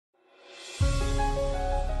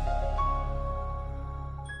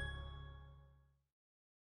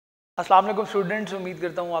अस्सलाम वालेकुम स्टूडेंट्स, उम्मीद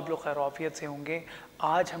करता हूँ आप लोग खैर आफियत से होंगे।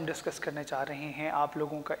 आज हम डिस्कस करने जा रहे हैं आप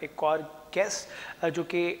लोगों का एक और गेस जो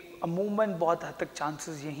कि अमूमन बहुत हद तक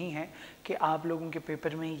चांसेस यही हैं कि आप लोगों के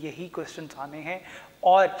पेपर में यही क्वेश्चंस आने हैं।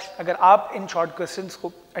 और अगर आप इन शॉर्ट क्वेश्चंस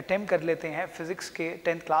को अटेम्प्ट कर लेते हैं फिज़िक्स के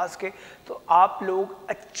 10th क्लास के, तो आप लोग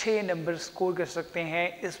अच्छे नंबर स्कोर कर सकते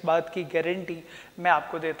हैं। इस बात की गारंटी मैं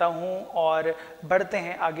आपको देता हूं। और बढ़ते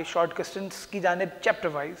हैं आगे शॉर्ट क्वेश्चंस की जानिब चैप्टर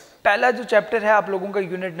वाइज। पहला जो चैप्टर है आप लोगों का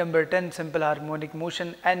unit number 10 simple harmonic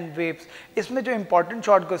motion and waves. इसमें जो इंपॉर्टेंट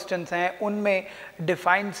शॉर्ट क्वेश्चंस हैं उनमें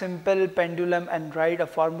define simple pendulum and right a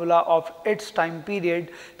formula of its time period.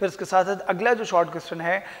 फिर उसके साथ साथ अगला जो शॉर्ट क्वेश्चन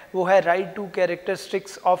है वो है right to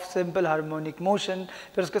characteristics of simple harmonic motion.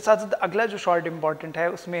 फिर उसके साथ साथ अगला जो शॉर्ट इंपॉर्टेंट है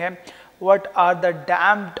उसमें है What are the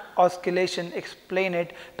damped oscillation? Explain it.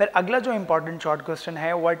 फिर अगला जो important short question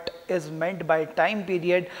है What is meant by time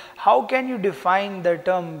period? How can you define the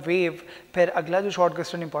term wave? फिर अगला जो short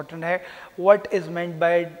question important है What is meant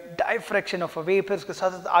by diffraction of a wave? फिर उसके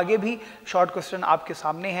साथ साथ आगे भी short question आपके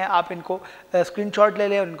सामने हैं, आप इनको screenshot ले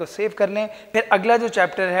लें और इनको सेव कर लें। फिर अगला जो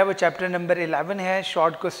चैप्टर है वो चैप्टर नंबर 11 है,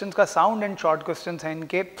 शॉर्ट क्वेश्चंस का साउंड एंड शॉर्ट क्वेश्चंस हैं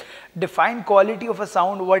इनके। Define quality of a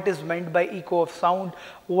sound, what is meant by eco of sound,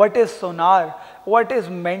 what is sonar, what is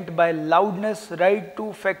meant by loudness, write two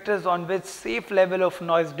factors on which safe level of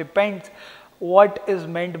noise depends, what is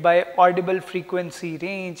meant by audible frequency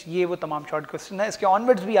range। ये वो तमाम short question है। इसके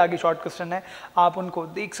onwards भी आगे short question है, आप उनको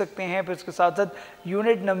देख सकते हैं। फिर इसके साथ साथ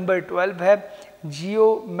यूनिट नंबर 12 है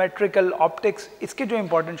जियोमेट्रिकल ऑप्टिक्स। इसके जो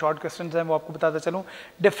इंपॉर्टेंट शॉर्ट क्वेश्चन हैं वो आपको बताता चलूँ।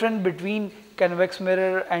 Difference between convex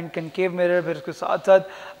mirror and concave mirror. फिर उसके साथ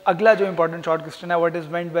साथ अगला जो इंपॉर्टेंट शॉर्ट क्वेश्चन है what is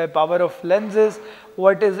meant by power of lenses,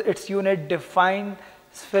 what is its unit, define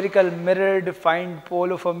spherical mirror, defined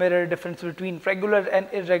pole of a mirror, difference between regular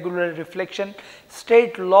and irregular reflection,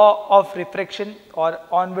 state law of refraction। और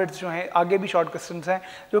onwards जो है आगे भी short questions हैं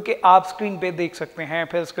जो कि आप screen पे देख सकते हैं।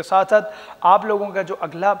 फिर उसके साथ साथ आप लोगों का जो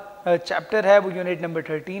अगला चैप्टर है वो यूनिट नंबर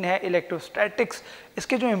 13 है इलेक्ट्रोस्टैटिक्स।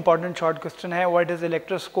 इसके जो इंपॉर्टेंट शॉर्ट क्वेश्चन है what is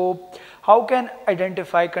electroscope, how can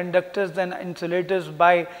identify conductors and insulators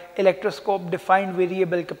bye electroscope, defined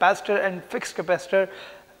variable capacitor and fixed capacitor,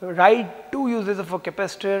 right to uses of a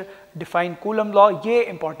capacitor, define coulomb law. ये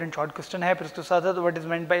important short question है। फिर उसके साथ साथ what is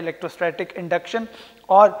meant by electrostatic induction.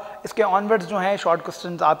 और इसके onwards जो हैं शॉर्ट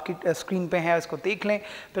क्वेश्चंस आपकी स्क्रीन पे हैं, इसको देख लें।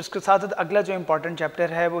 फिर उसके साथ साथ अगला जो इंपॉर्टेंट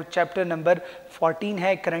चैप्टर है वो चैप्टर नंबर 14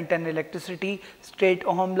 है current and electricity, state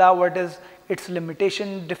ohm law, what is its limitation,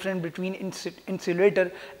 difference between insulator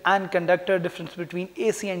and conductor, difference between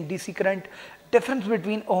AC and DC current, difference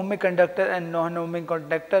between ohmic conductor and non-ohmic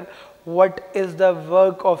conductor, what is the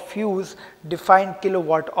work of fuse, define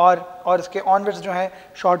kilowatt। और इसके onwards जो है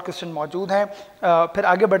short question मौजूद हैं। फिर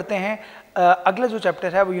आगे बढ़ते हैं। अगला जो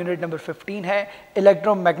चैप्टर है वो यूनिट नंबर 15 है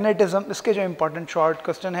इलेक्ट्रोमैग्नेटिज्म। इसके जो इंपॉर्टेंट शॉर्ट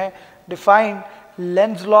क्वेश्चन है define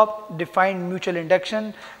Lenz law, define mutual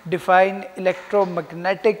induction, define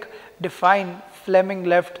electromagnetic, define Fleming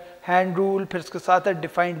left hand rule. फिर उसके साथ है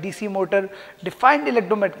define DC motor, defined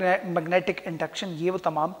electromagnetic induction. ये वो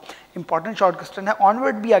तमाम इंपॉर्टेंट शॉर्ट क्वेश्चन है।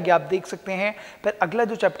 ऑनवर्ड भी आगे आप देख सकते हैं। फिर अगला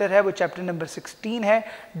जो चैप्टर है वो चैप्टर नंबर 16 है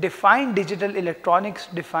define digital electronics,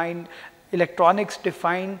 define electronics,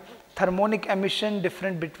 define thermionic emission,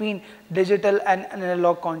 different between digital and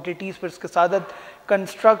analogue quantities. फिर उसके साथ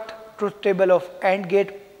construct truth table of and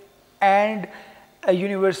gate and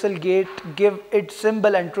universal gate, give it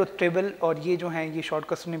symbol and truth table. और ये जो हैं ये short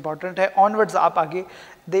question important है। Onwards आप आगे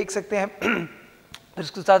देख सकते हैं।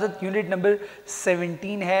 इसके साथ साथ यूनिट नंबर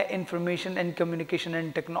 17 है information and communication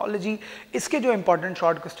and technology. इसके जो इंपॉर्टेंट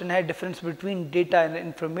शॉर्ट क्वेश्चन है difference between data and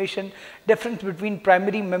information, difference between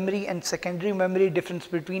primary memory and secondary memory, difference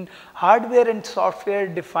between hardware and software,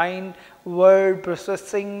 define word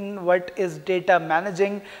processing, what is data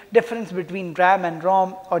managing, difference between RAM and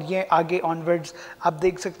रोम। और ये आगे onwards आप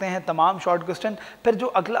देख सकते हैं तमाम short question. फिर जो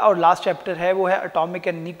अगला और लास्ट चैप्टर है वो है एटॉमिक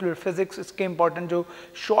एंड न्यूक्लियर फिजिक्स। इसके इंपॉर्टेंट जो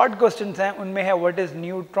शॉर्ट क्वेश्चन हैं उनमें है what is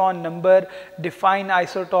neutron number, define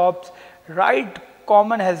isotopes, right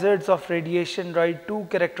common hazards of radiation, right to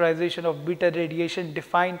characterization of beta radiation,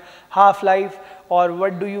 define half life, और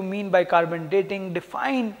what do you mean by carbon dating,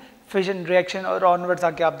 define fission reaction। और onwards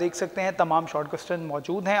आके आप देख सकते हैं तमाम short question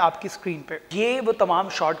मौजूद हैं आपकी स्क्रीन पे। ये वो तमाम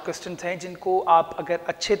शॉर्ट क्वेश्चन हैं जिनको आप अगर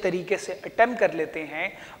अच्छे तरीके से अटेम्प्ट कर लेते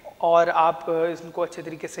हैं और आप इसको अच्छे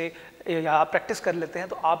तरीके से या प्रैक्टिस कर लेते हैं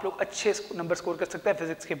तो आप लोग अच्छे नंबर स्कोर कर सकते हैं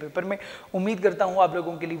फिजिक्स के पेपर में। उम्मीद करता हूँ आप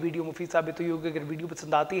लोगों के लिए वीडियो मुफीद साबित हुई होगी। अगर वीडियो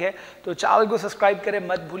पसंद आती है तो चैनल को सब्सक्राइब करें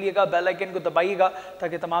मत भूलिएगा, बेल आइकन को दबाइएगा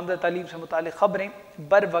ताकि तमाम तालीम से मुताल्लिक़ खबरें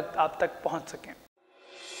बर वक्त आप तक पहुँच सकें।